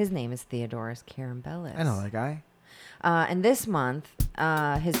 And his name is Theodorus Karambellis. I know that guy. And this month,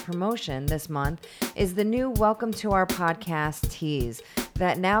 his promotion this month is the new Welcome to Our Podcast tees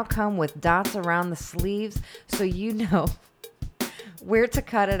that now come with dots around the sleeves so you know where to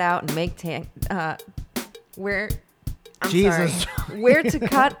cut it out and make where to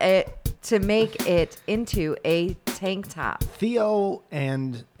cut it to make it into a tank top. Theo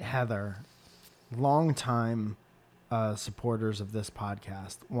and Heather, longtime supporters of this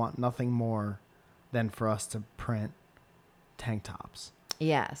podcast, want nothing more than for us to print tank tops.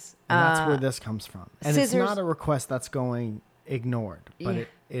 Yes. And that's where this comes from. And scissors. It's not a request that's going ignored, but Yeah.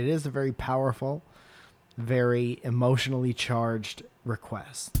 it is a very powerful, very emotionally charged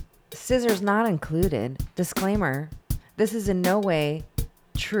request. Scissors not included. Disclaimer, this is in no way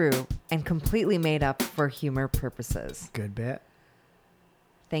true and completely made up for humor purposes. Good bit.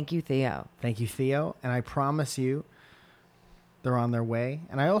 Thank you, Theo. Thank you, Theo. And I promise you they're on their way.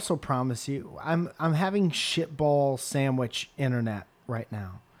 And I also promise you I'm having shitball sandwich internet right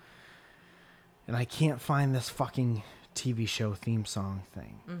now. And I can't find this fucking TV show theme song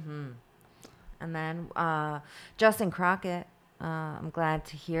thing. And then Justin Crockett, I'm glad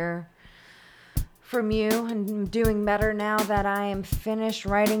to hear from you, and I'm doing better now that I am finished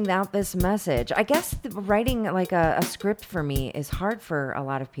writing out this message. I guess writing like a script for me is hard for a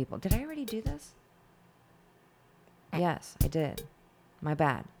lot of people. Did I already do this? Yes, I did. My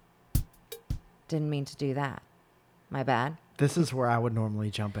bad. Didn't mean to do that. My bad. This is where I would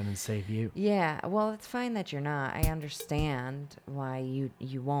normally jump in and save you. Yeah, well, it's fine that you're not. I understand why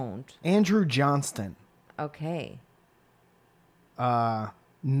you won't. Andrew Johnston. Okay.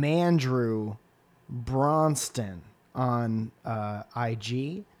 Mandrew Bronston on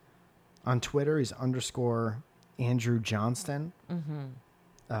IG. On Twitter, he's _ Andrew Johnston.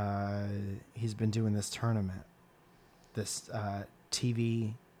 He's been doing this tournament. This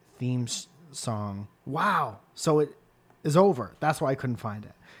TV theme song. Wow. So it is over. That's why I couldn't find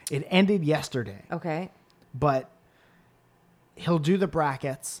it. It ended yesterday. Okay. But he'll do the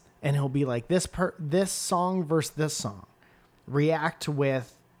brackets and he'll be like this song versus this song. React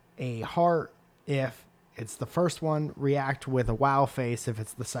with a heart if it's the first one, react with a wow face if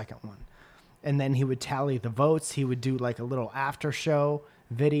it's the second one. And then he would tally the votes. He would do like a little after show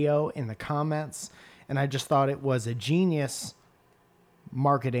video in the comments. And I just thought it was a genius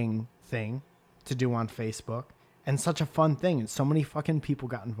marketing thing to do on Facebook and such a fun thing. And so many fucking people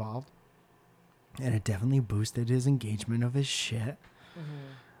got involved. And it definitely boosted his engagement of his shit.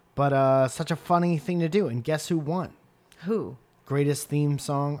 But such a funny thing to do. And guess who won? Who? Greatest theme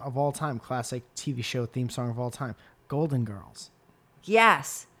song of all time. Classic TV show theme song of all time. Golden Girls.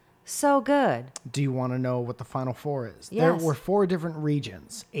 Yes. So good. Do you want to know what the final four is? Yes. There were 4 different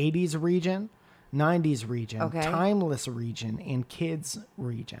regions. 80s region, 90s region, Okay. timeless region, and kids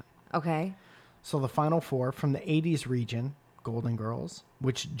region. Okay. So the final 4 from the 80s region, Golden Girls,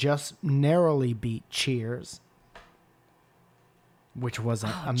 which just narrowly beat Cheers, which was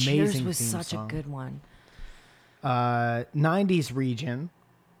an amazing Cheers was theme such song. a good one. 90s region,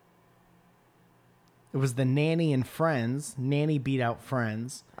 it was the Nanny and Friends. Nanny beat out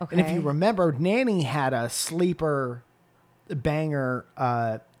Friends. And if Okay. you remember, Nanny had a sleeper banger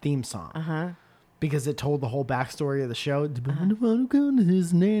theme song. Because it told the whole backstory of the show.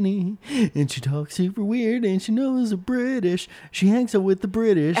 His nanny, and she talks super weird, and she knows a British. She hangs out with the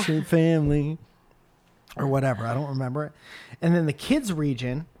British family, or whatever. I don't remember it. And then the kids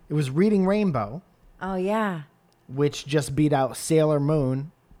region, it was Reading Rainbow, Oh yeah. which just beat out Sailor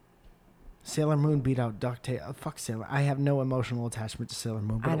Moon. Sailor Moon beat out DuckTales. Fuck Sailor. I have no emotional attachment to Sailor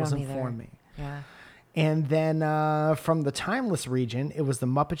Moon, but I it don't wasn't either. for me. Yeah. And then from the timeless region, it was the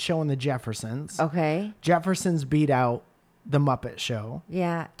Muppet Show and the Jeffersons. Okay. Jeffersons beat out the Muppet Show.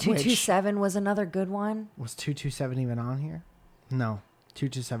 Yeah. 227 was another good one. Was 227 even on here? No.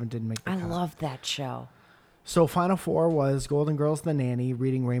 227 didn't make the I cut. loved that show. So Final Four was Golden Girls, The Nanny,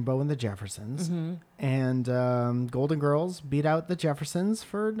 Reading Rainbow, and the Jeffersons. And Golden Girls beat out the Jeffersons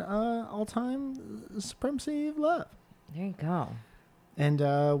for all-time supremacy of love. There you go. And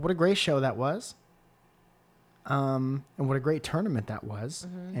what a great show that was. And what a great tournament that was.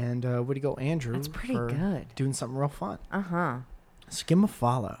 And way to go, Andrew. That's pretty for good. Doing something real fun. Uh-huh. So give him a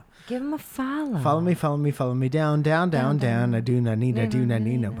follow. Give him a follow. Follow me down. I do not need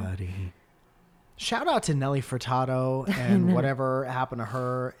Need nobody. Shout out to Nelly Furtado and whatever happened to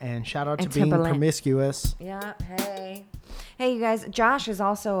her, and shout out to And being Timbaland. promiscuous. Yeah. Hey, you guys. Josh is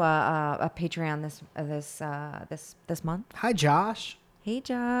also a Patreon this month. Hi, Josh. Hey,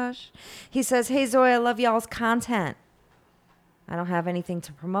 Josh. He says, "Hey, Zoe, I love y'all's content. I don't have anything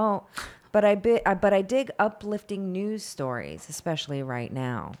to promote, but I dig uplifting news stories, especially right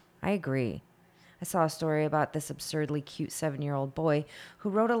now. I agree. I saw a story about this absurdly cute 7-year-old boy who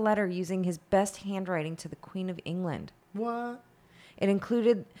wrote a letter using his best handwriting to the Queen of England. What? It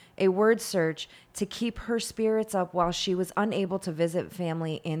included a word search to keep her spirits up while she was unable to visit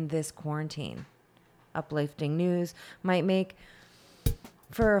family in this quarantine. Uplifting news might make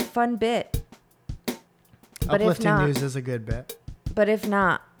for a fun bit. But Uplifting if not, news is a good bit. But if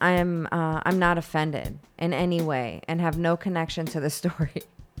not, I'm not offended in any way and have no connection to the story.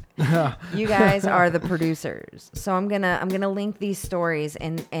 You guys are the producers, so I'm gonna link these stories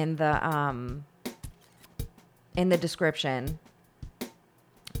in the description.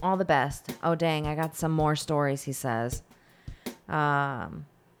 All the best. Oh dang, I got some more stories. He says,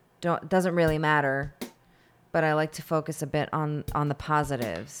 doesn't really matter, but I like to focus a bit on the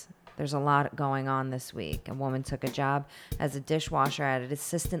positives. There's a lot going on this week. A woman took a job as a dishwasher at an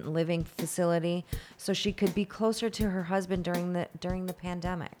assisted living facility so she could be closer to her husband during the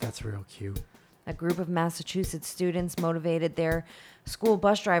pandemic. That's real cute. A group of Massachusetts students motivated their school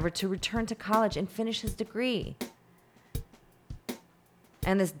bus driver to return to college and finish his degree.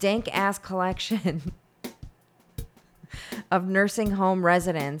 And this dank-ass collection of nursing home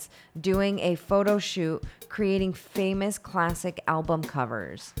residents doing a photo shoot creating famous classic album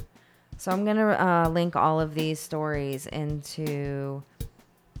covers. So I'm going to link all of these stories into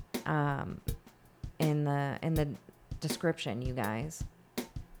in the description, you guys.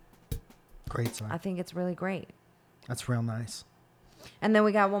 Great song. I think it's really great. That's real nice. And then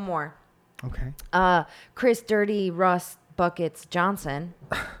we got one more. Okay. Chris Dirty Russ Buckets Johnson.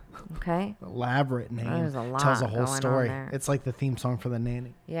 Okay. Elaborate name. There's a lot Tells a whole going on story. there. It's like the theme song for The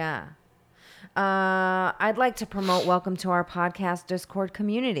Nanny. Yeah. I'd like to promote Welcome to our podcast Discord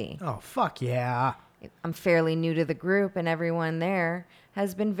community. Oh, fuck yeah. I'm fairly new to the group, and everyone there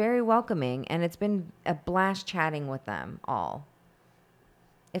has been very welcoming, and it's been a blast chatting with them all.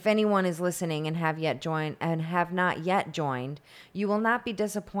 If anyone is listening and have not yet joined, you will not be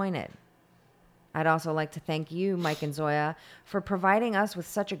disappointed. I'd also like to thank you, Mike and Zoya, for providing us with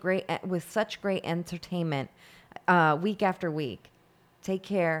such great entertainment week after week. Take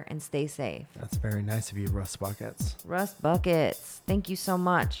care and stay safe. That's very nice of you, Russ Buckets. Russ Buckets, thank you so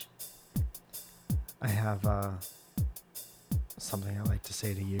much. I have something I'd like to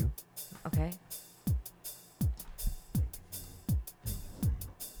say to you. Okay.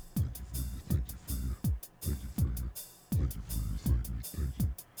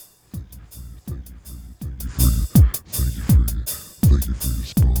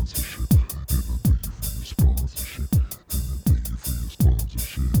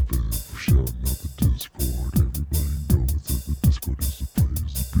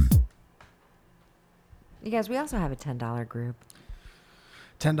 You guys, we also have a $10 group.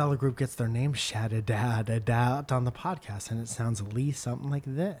 $10 group gets their name shouted out on the podcast, and it sounds at least something like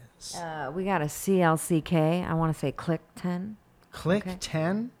this. We got a CLCK. I want to say Click 10. Click Okay.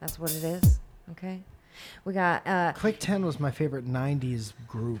 10. That's what it is. Okay. We got Click 10 was my favorite 90s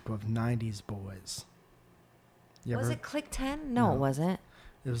group of 90s boys. was it Click 10? No, No. it wasn't.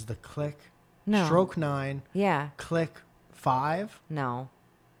 It was the Click. No. Stroke 9. Yeah. Click 5. No.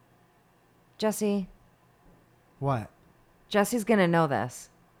 Jesse. What? Jesse's going to know this.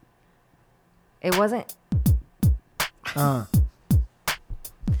 It wasn't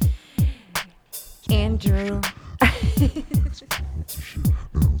Andrew.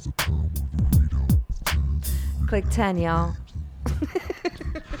 Click 10, y'all.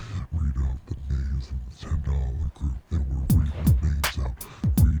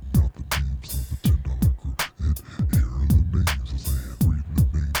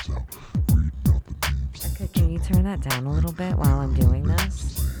 Okay, can you turn that down a little bit while I'm doing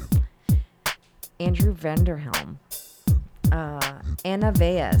this? Andrew Vanderhelm. Anna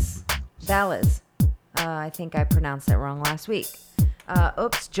Valles. I think I pronounced it wrong last week.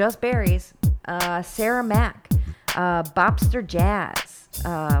 Oops, Just Berries. Sarah Mack. Bobster Jazz.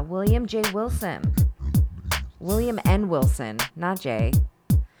 William J. Wilson. William N. Wilson, not J.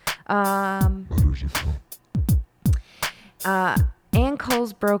 Ann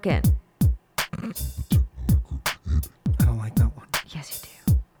Cole's Broken. I don't like that one. Yes, you do.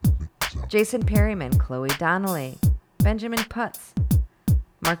 Jason Perryman, Chloe Donnelly, Benjamin Putz,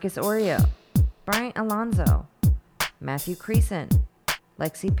 Marcus Oreo, Bryant Alonzo, Matthew Creason,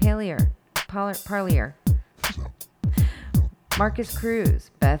 Lexi Parlier, Marcus Cruz,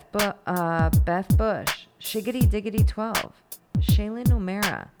 Beth Bush, Shiggity Diggity 12, Shaylin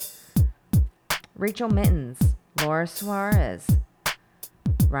O'Mara, Rachel Mittens, Laura Suarez,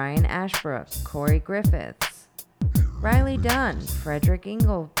 Ryan Ashbrook, Corey Griffiths, Riley Dunn, Frederick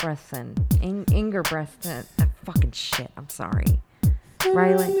Ingerbrechtsen, fucking shit, I'm sorry.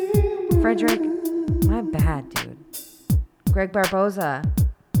 Frederick, my bad, dude. Greg Barboza,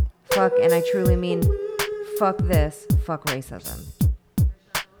 fuck, and I truly mean fuck this, fuck racism.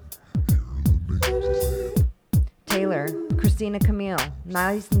 Taylor, Christina Camille,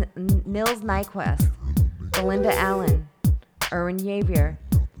 Nils Nyquist, Belinda Allen, Erwin Yavier,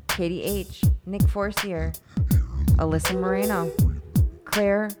 Katie H., Nick Forcier, Alyssa Moreno,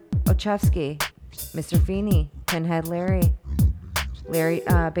 Claire Ochevsky, Mr. Feeney, Pinhead Larry,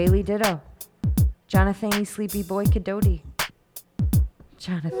 Bailey Ditto, Jonathan Sleepy Boy Cadoti.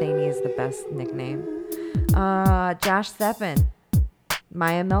 Jonathan is the best nickname. Josh Steppen,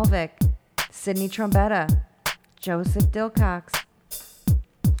 Maya Melvick, Sydney Trombetta, Joseph Dilcox,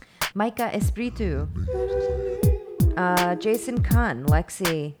 Micah Espiritu, Jason Kunn,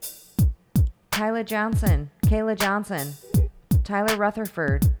 Lexi, Kayla Johnson, Tyler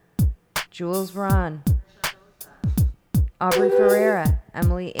Rutherford, Jules Ron, Aubrey Ferreira,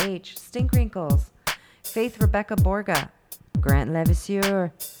 Emily H., Stink Wrinkles, Faith Rebecca Borga, Grant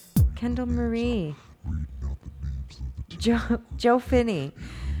Levasseur, Kendall Marie, Joe Finney,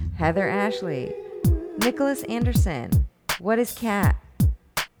 Heather Ashley, Nicholas Anderson, What is Cat,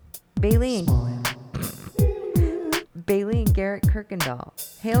 Bailey and Garrett Kirkendall,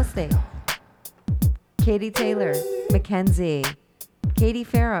 Hale State, Katie Taylor, Mackenzie, Katie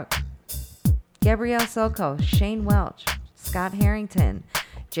Farrock, Gabrielle Soko, Shane Welch, Scott Harrington,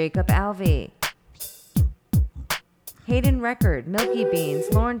 Jacob Alvey, Hayden Record, Milky Beans,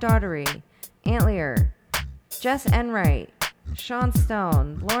 Lauren Daughtery, Antlier, Jess Enright, Sean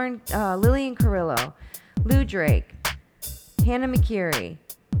Stone, Lillian Carrillo, Lou Drake, Hannah McCurry,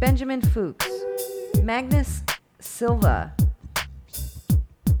 Benjamin Fuchs, Magnus Silva,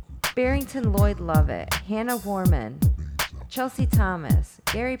 Barrington Lloyd Lovett, Hannah Warman, Chelsea Thomas,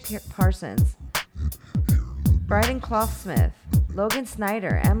 Gary Parsons, Bryden Clothsmith, Logan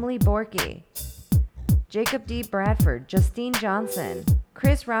Snyder, Emily Borky, Jacob D. Bradford, Justine Johnson,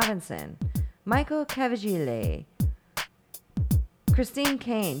 Chris Robinson, Michael Cavagile, Christine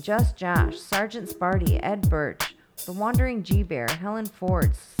Kane, Just Josh, Sergeant Sparty, Ed Birch, The Wandering G-Bear, Helen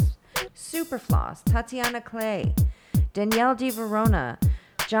Ford, Superfloss, Tatiana Clay, Danielle D. Verona,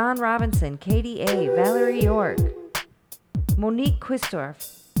 John Robinson, Katie A., Valerie York, Monique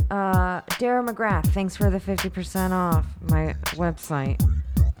Quistorf, Dara McGrath, thanks for the 50% off my website.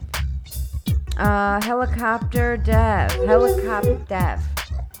 Helicopter Dev,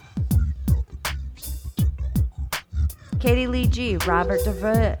 Katie Lee G, Robert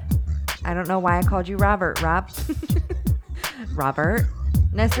DeVoe. I don't know why I called you Robert. Robert.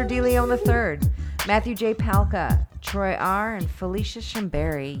 Nestor DeLeon III, Matthew J. Palka, Troy R., and Felicia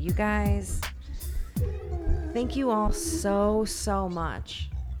Shimberry. You guys, thank you all so, so much.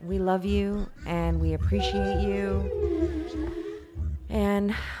 We love you and we appreciate you.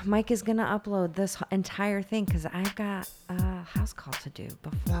 And Mike is going to upload this entire thing because I've got a house call to do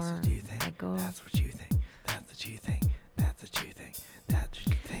before That's what you think. I go. That's what you think. That's what you think. That's what you think. That's what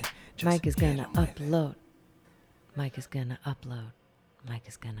you think. Just Mike is going to get on with it. upload. Mike is going to upload. Mike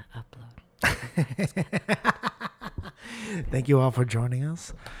is going to upload. Thank you all for joining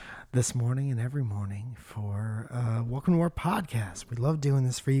us this morning and every morning for Welcome to our podcast. We love doing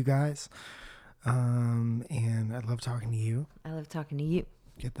this for you guys. And I love talking to you. I love talking to you.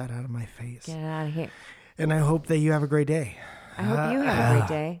 Get that out of my face. Get it out of here. And I hope that you have a great day. I hope you have a great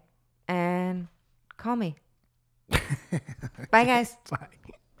day. And call me. Bye, guys. Bye.